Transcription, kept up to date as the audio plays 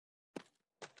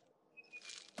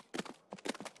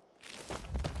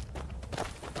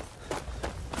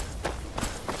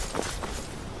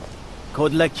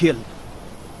Kodle killed.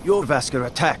 Your Vasker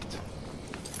attacked.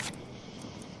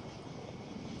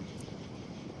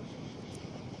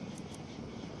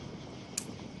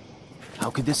 How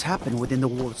could this happen within the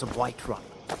walls of Whiterun?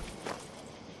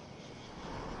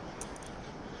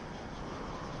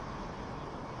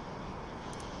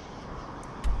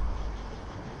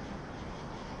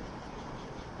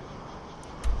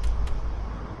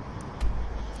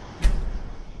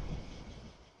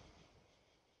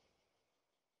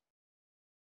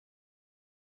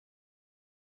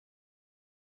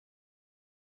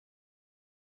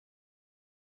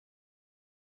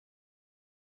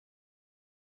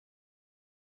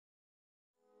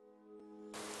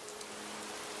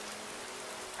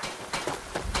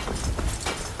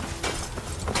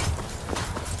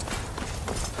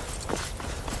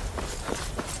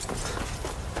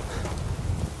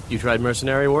 You tried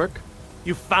mercenary work?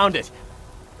 You found it!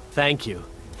 Thank you.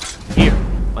 Here,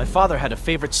 my father had a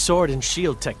favorite sword and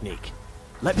shield technique.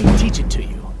 Let me teach it to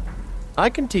you. I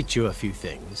can teach you a few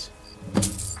things.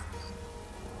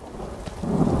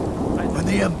 When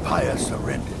the Empire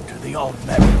surrendered to the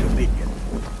Altmeric Dominion,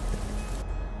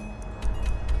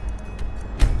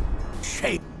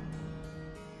 shape.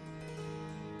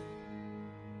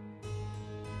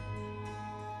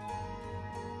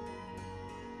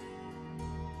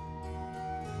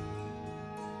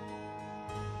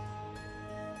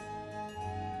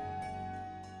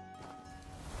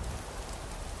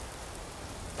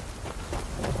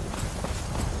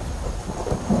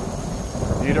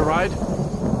 Need a ride?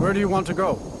 Where do you want to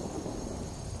go?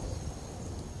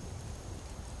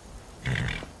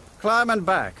 Climb and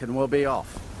back and we'll be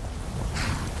off.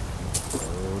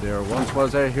 Oh, there once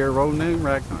was a hero named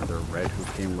Ragnar the Red who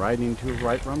came riding to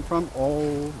Whiterun from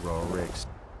old Rorik's.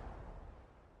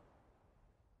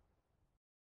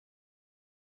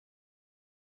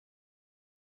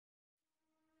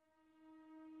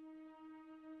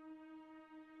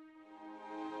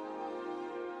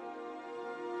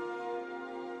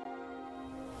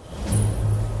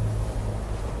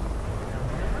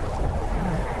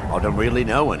 I don't really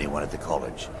know anyone at the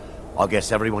college. I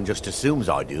guess everyone just assumes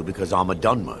I do because I'm a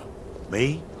Dunmer.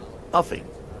 Me? Nothing.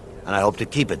 And I hope to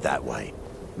keep it that way.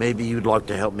 Maybe you'd like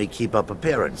to help me keep up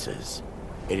appearances.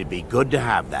 It'd be good to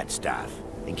have that staff,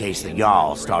 in case the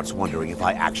Jarl starts wondering if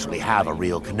I actually have a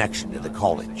real connection to the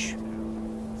college.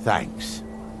 Thanks.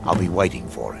 I'll be waiting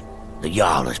for it. The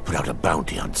Jarl has put out a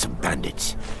bounty on some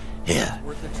bandits. Here,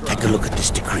 take a look at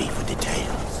this decree for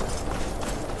details.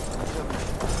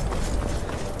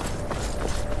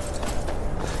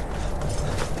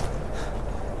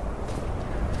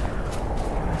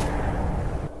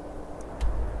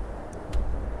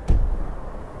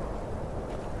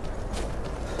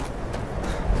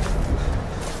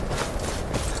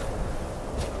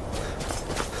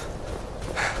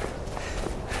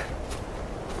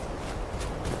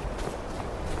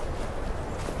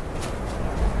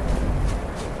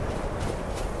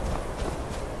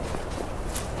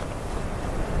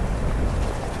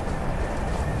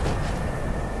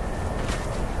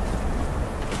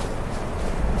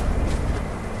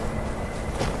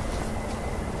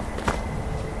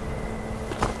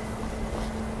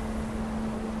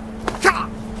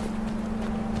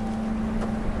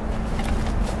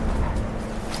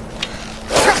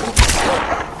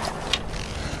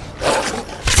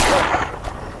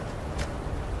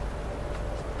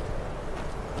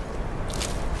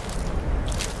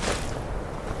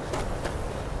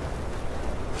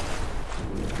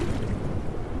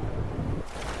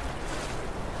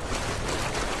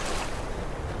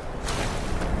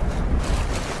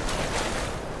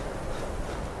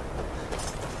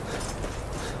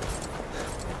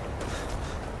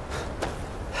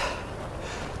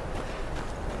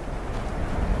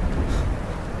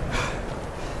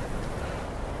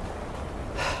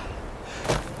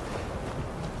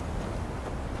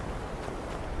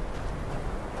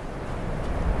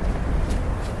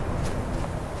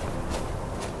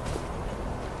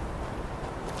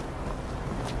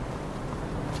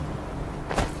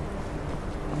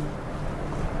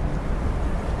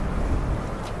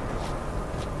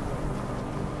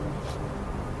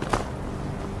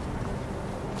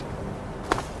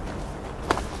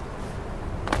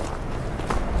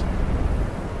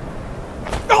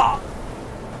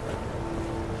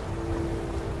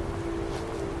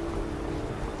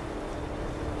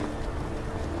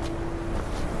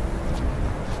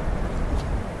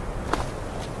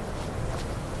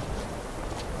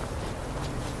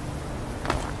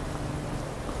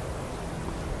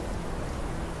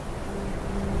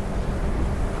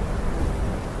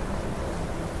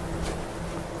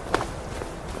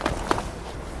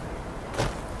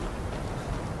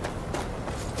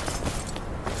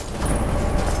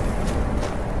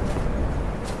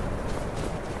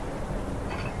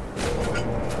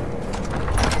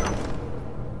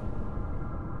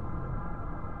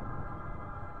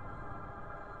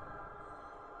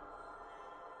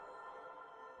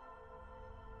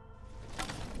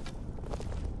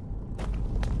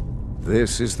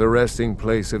 This is the resting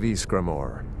place of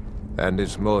Ysgramor, and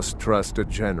its most trusted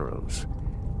generals.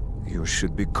 You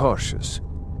should be cautious.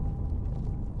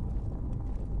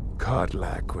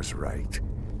 Kodlak was right.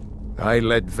 I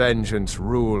let vengeance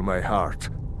rule my heart.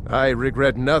 I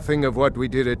regret nothing of what we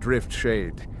did at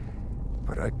Driftshade,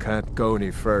 but I can't go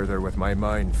any further with my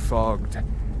mind fogged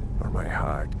or my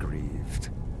heart grieved.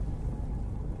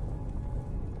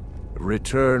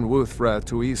 Return Wuthra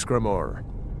to Ysgramor.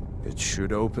 It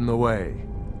should open the way.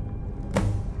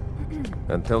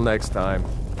 Until next time.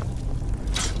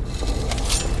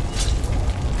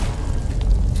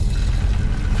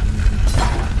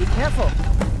 Be careful.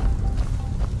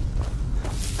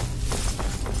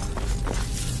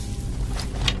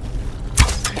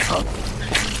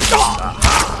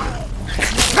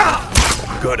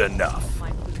 Good enough.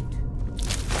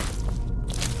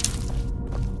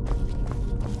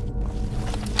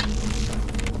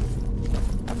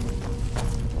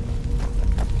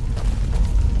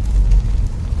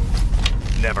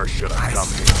 Never should have come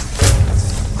here.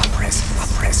 A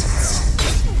presence.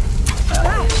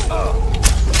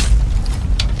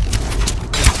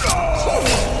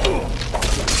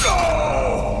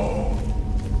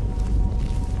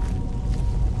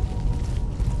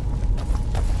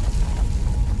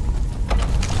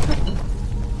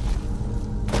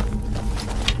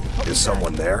 Is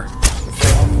someone there?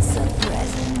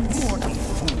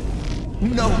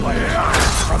 Nobody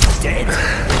from the dead.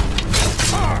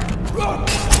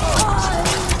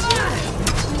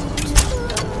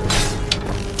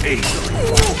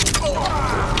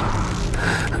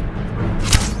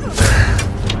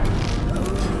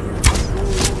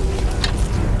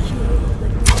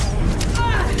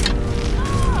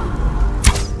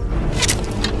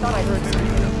 Thought I heard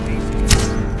something.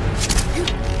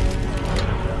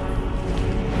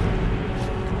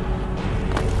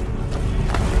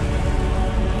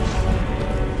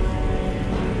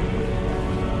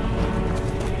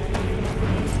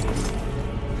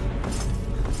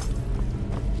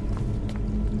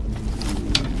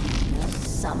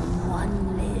 Someone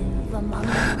live among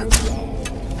the dead.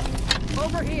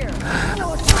 Over here. No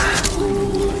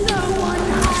one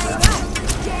hide from the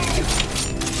dead.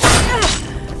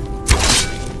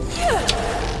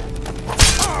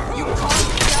 You call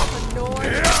yourself a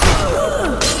Nord?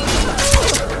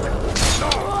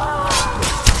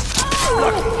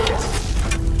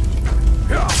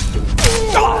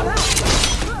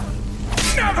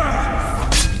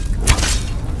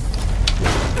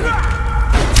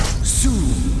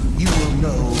 Soon you will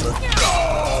know the.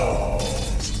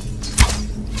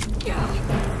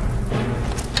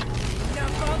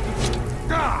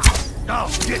 I'll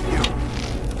get you.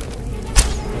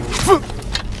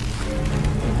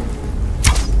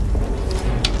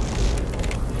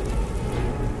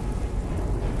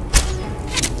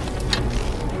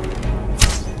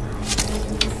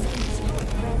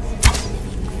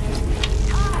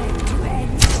 Time to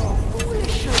end your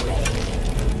foolish charade.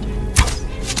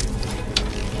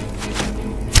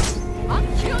 I'll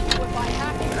kill you if I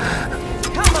have to.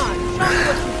 Come on, show me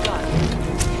what you've got.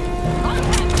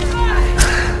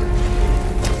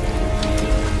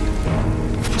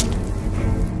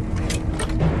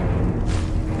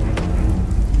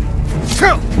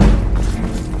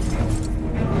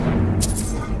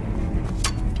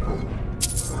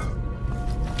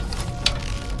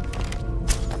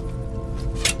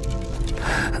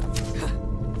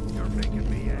 You're making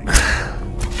me angry.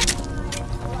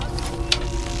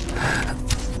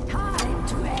 Time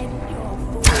to end your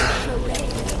foolish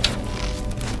charade.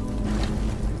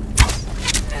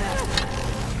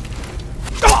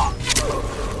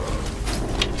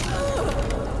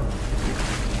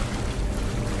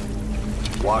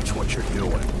 Watch what you're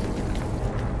doing.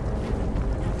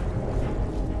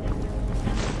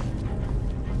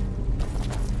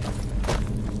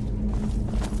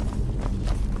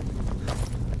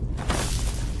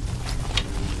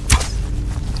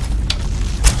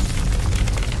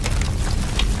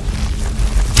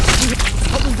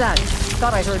 What was that?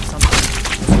 Thought I heard something.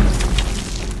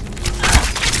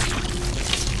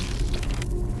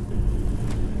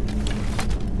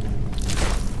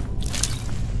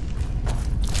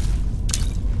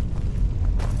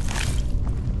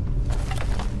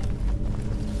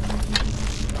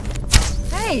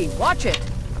 Hey, watch it!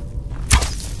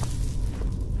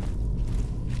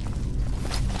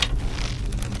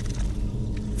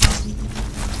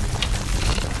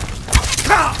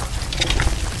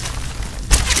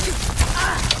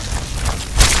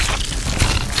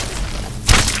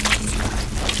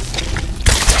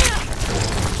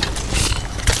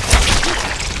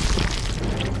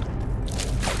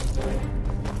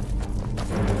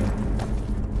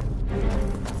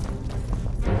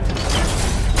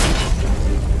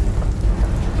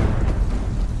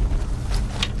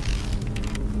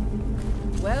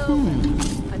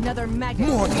 Another maggot.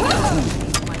 Mortal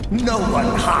who? No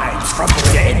one hides from the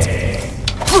dead.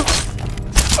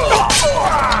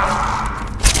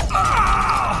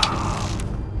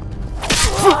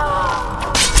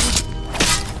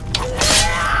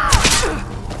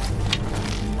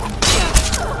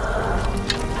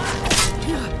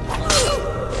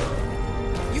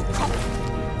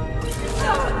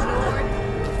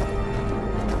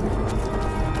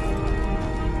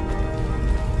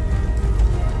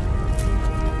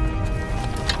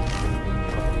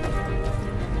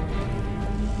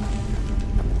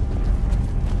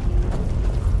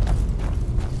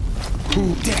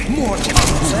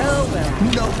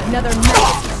 Another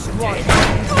maggot swarming.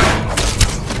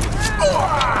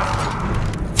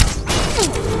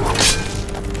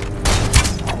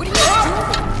 What are you doing?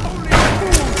 Only a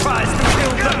fool tries to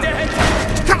kill the dead.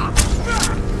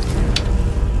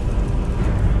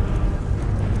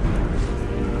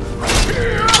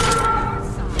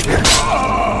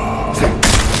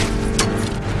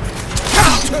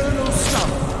 Eternal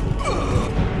summer.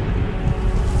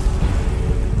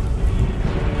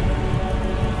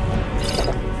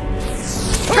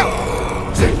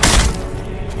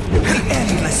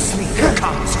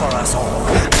 Comes for us all.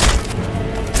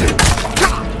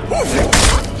 I'll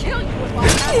kill you if I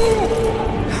have to.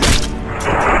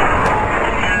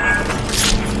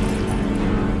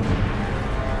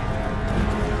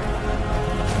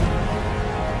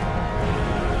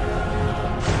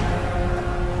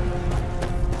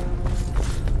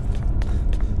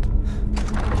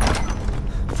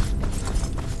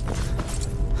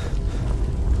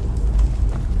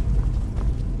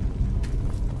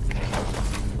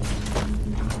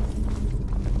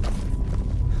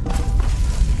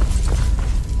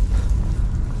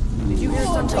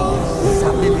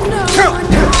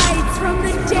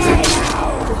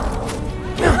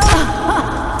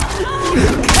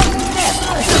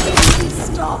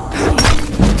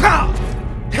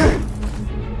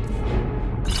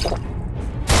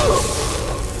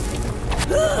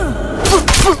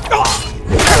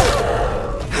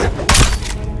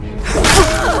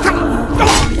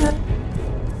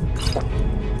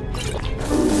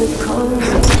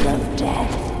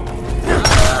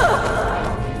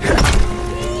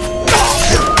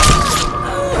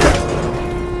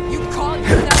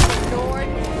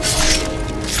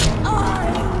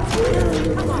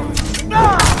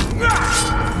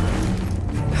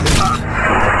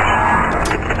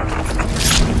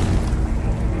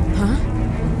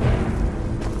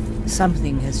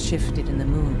 Something has shifted in the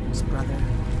moons, brother.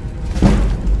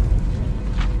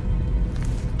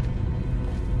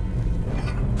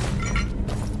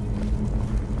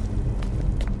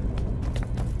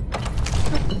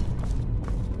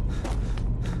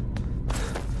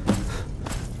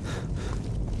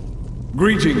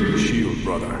 Greetings, Shield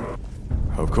brother.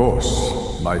 Of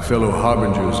course, my fellow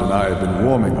Harbingers and I have been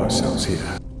warming ourselves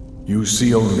here. You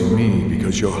see only me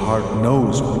because your heart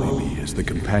knows only me as the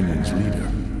Companion's leader.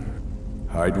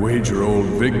 I'd wager old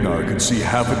Vignar could see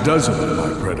half a dozen of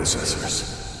my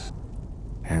predecessors.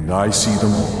 And I see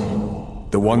them all.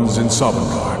 The ones in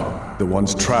Sovngarde, the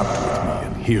ones trapped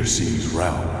with me in Hircines'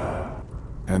 realm.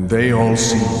 And they all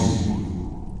see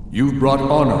you. You've brought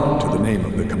honor to the name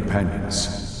of the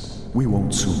Companions. We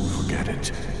won't soon forget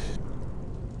it.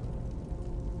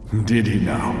 Did he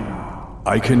now?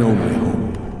 I can only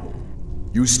hope.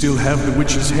 You still have the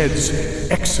witches' heads.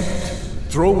 Excellent.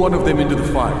 Throw one of them into the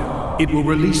fire. It will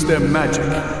release their magic.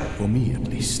 For me, at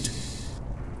least.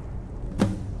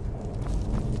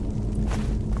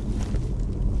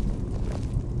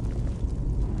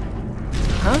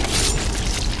 Huh?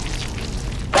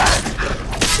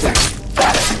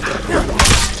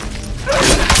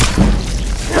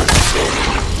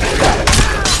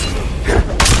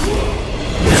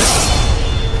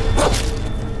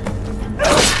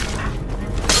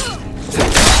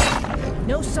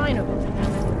 No sign of it.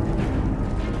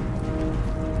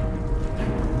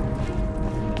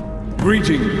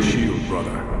 Greetings, Shield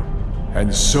brother.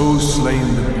 And so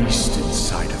slain the beast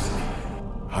inside of me.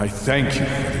 I thank you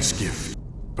for this gift.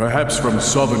 Perhaps from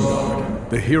Sovngarde,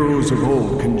 the heroes of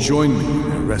old can join me in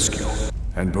their rescue.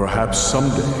 And perhaps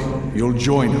someday, you'll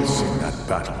join us in that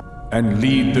battle, and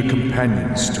lead the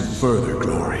Companions to further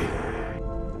glory.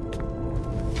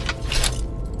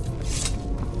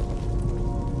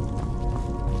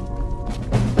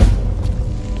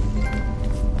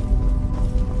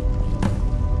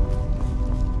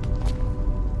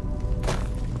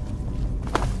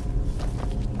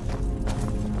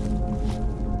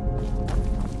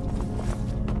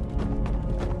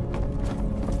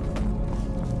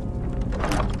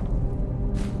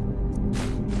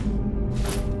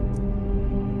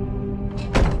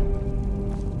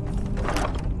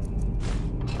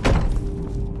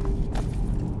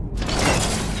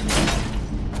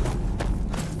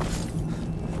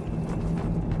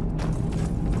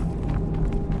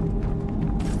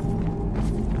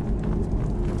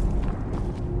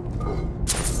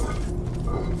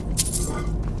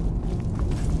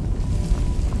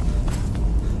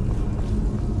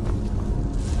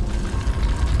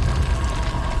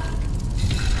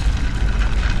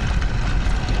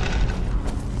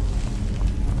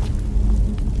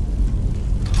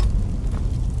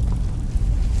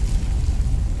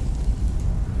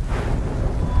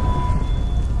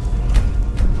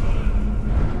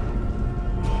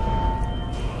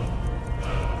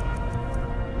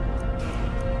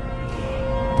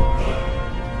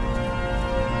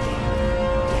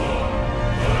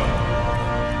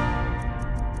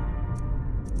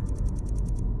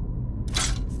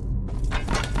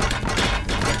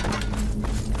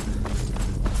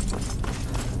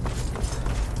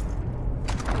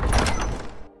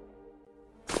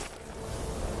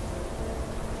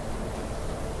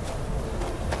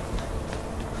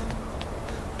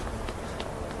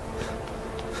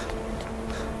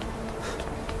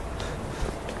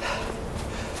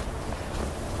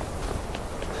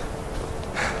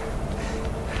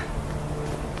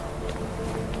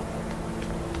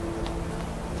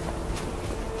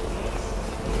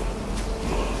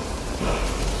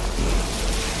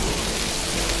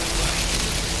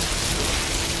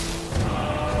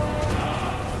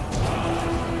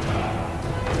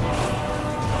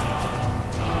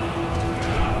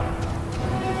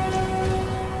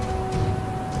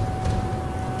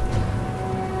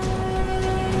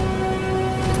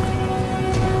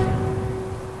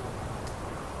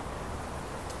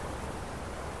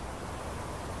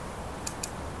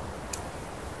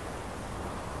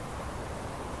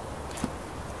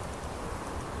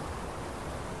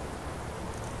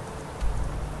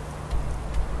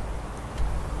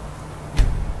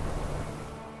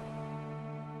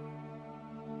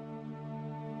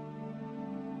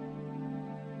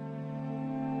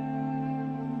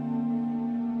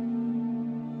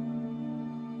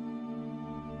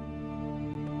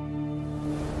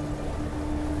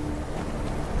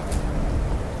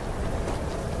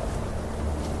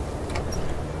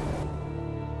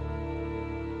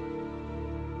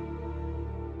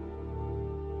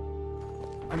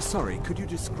 I'm sorry, could you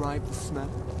describe the smell?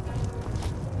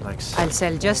 Like I'll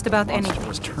sell just about the monster anything.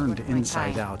 was turned Worth my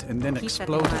inside time. out and then Keep that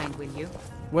in exploded. mind, will you?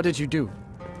 What did you do?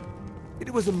 It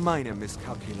was a minor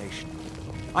miscalculation.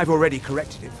 I've already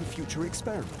corrected it for future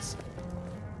experiments.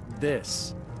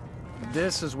 This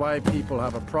is why people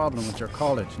have a problem with your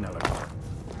college, Nelligar.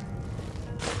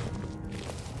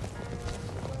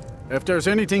 If there's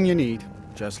anything you need,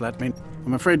 just let me know.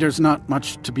 I'm afraid there's not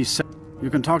much to be said. You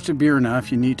can talk to Birna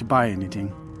if you need to buy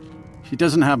anything. She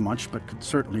doesn't have much, but could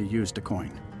certainly use the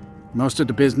coin. Most of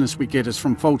the business we get is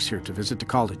from folks here to visit the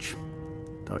college,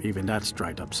 though even that's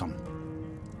dried up some.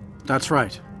 That's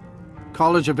right.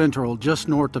 College of Winterhold, just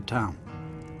north of town.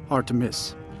 Hard to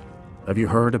miss. Have you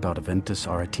heard about Aventus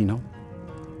Aretino?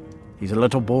 He's a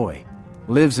little boy,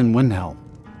 lives in Windhelm.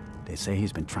 They say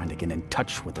he's been trying to get in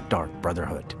touch with the Dark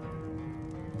Brotherhood.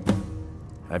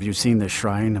 Have you seen the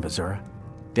Shrine of Azura?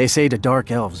 They say the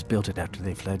Dark Elves built it after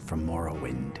they fled from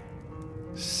Morrowind.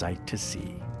 Sight to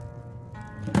see.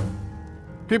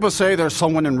 People say there's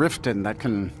someone in Riften that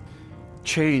can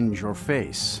change your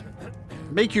face.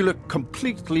 Make you look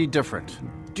completely different.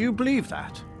 Do you believe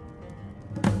that?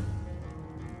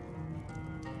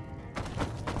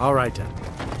 All right then.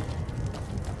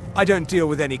 I don't deal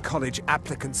with any college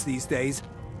applicants these days.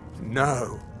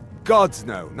 No. Gods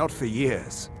no, not for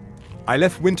years. I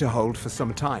left Winterhold for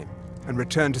some time and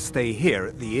returned to stay here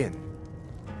at the inn.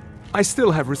 I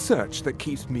still have research that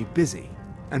keeps me busy,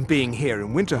 and being here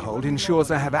in Winterhold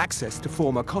ensures I have access to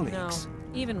former colleagues. No,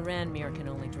 even Ranmir can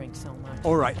only drink so much.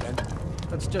 All right then.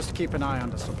 Let's just keep an eye on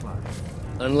the supply.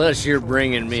 Unless you're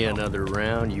bringing me another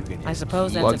round, you can. I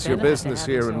suppose that's What's a your benefit business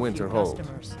to here having in so few Winterhold?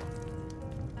 customers.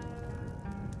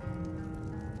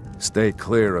 Stay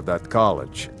clear of that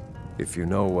college, if you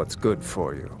know what's good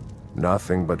for you.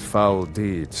 Nothing but foul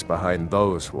deeds behind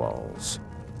those walls.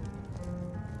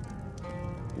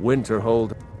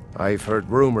 Winterhold. I've heard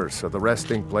rumors of the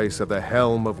resting place of the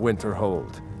Helm of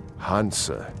Winterhold.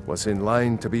 Hansa was in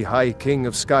line to be High King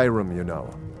of Skyrim, you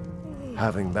know.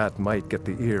 Having that might get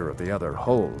the ear of the other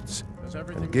holds,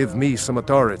 and give me some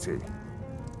authority.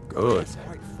 Good.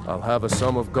 I'll have a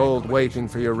sum of gold waiting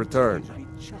for your return.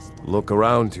 Look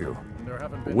around you.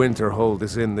 Winterhold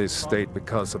is in this state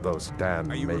because of those damn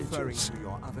Are you referring mages. to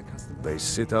your other customers? They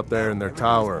sit up there in their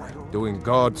tower, doing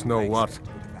gods know what.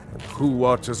 And who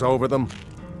watches over them?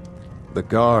 The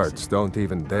guards don't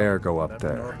even dare go up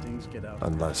there,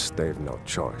 unless they've no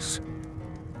choice.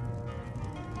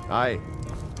 Aye.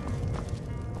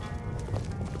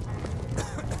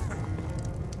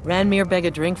 Ranmir beg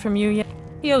a drink from you yet?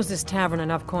 He owes this tavern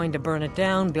enough coin to burn it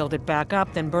down, build it back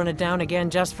up, then burn it down again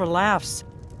just for laughs.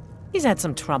 He's had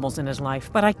some troubles in his life,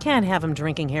 but I can't have him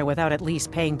drinking here without at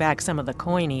least paying back some of the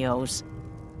coin he owes.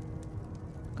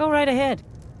 Go right ahead.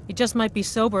 He just might be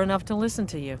sober enough to listen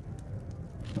to you.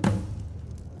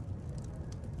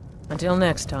 Until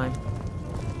next time.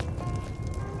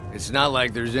 It's not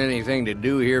like there's anything to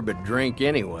do here but drink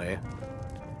anyway.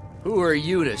 Who are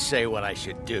you to say what I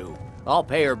should do? I'll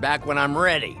pay her back when I'm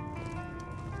ready.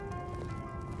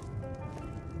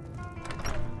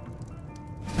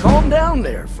 Calm down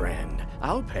there, friend.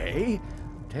 I'll pay.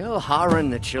 Tell Harren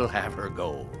that she'll have her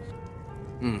gold.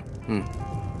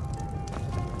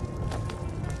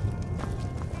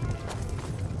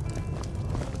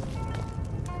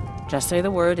 Just say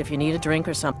the word if you need a drink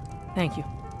or something. Thank you.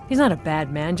 He's not a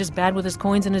bad man, just bad with his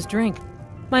coins and his drink.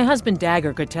 My husband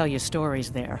Dagger could tell you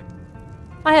stories there.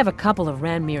 I have a couple of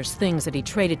Ranmir's things that he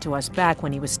traded to us back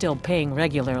when he was still paying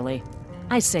regularly.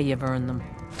 I say you've earned them.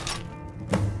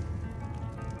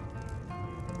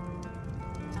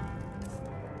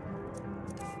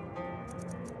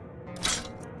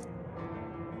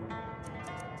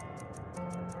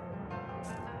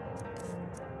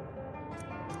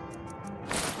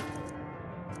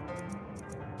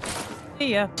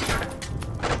 See ya.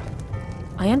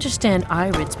 I understand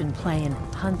Irid's been playing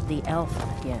Hunt the Elf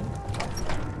again.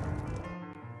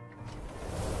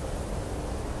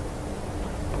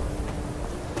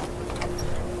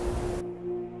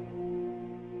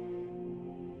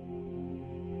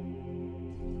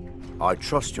 I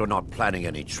trust you're not planning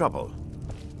any trouble.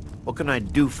 What can I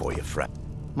do for you, friend?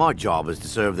 My job is to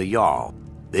serve the Jarl.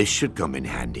 This should come in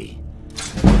handy.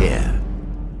 Here.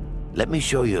 Let me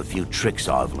show you a few tricks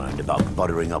I've learned about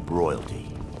buttering up royalty.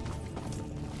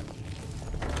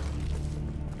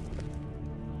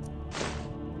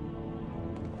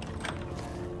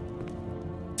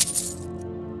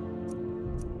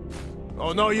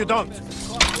 Oh, no, you don't.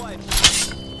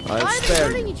 I'll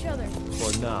spare you.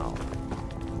 For now.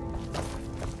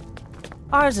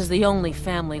 Ours is the only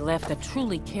family left that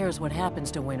truly cares what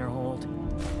happens to Winterhold.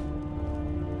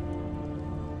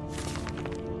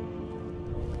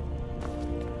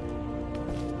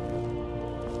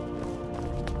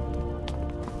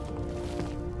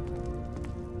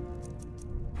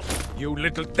 you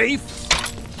little thief!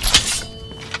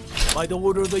 By the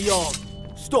order of the Jarl,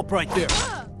 stop right there.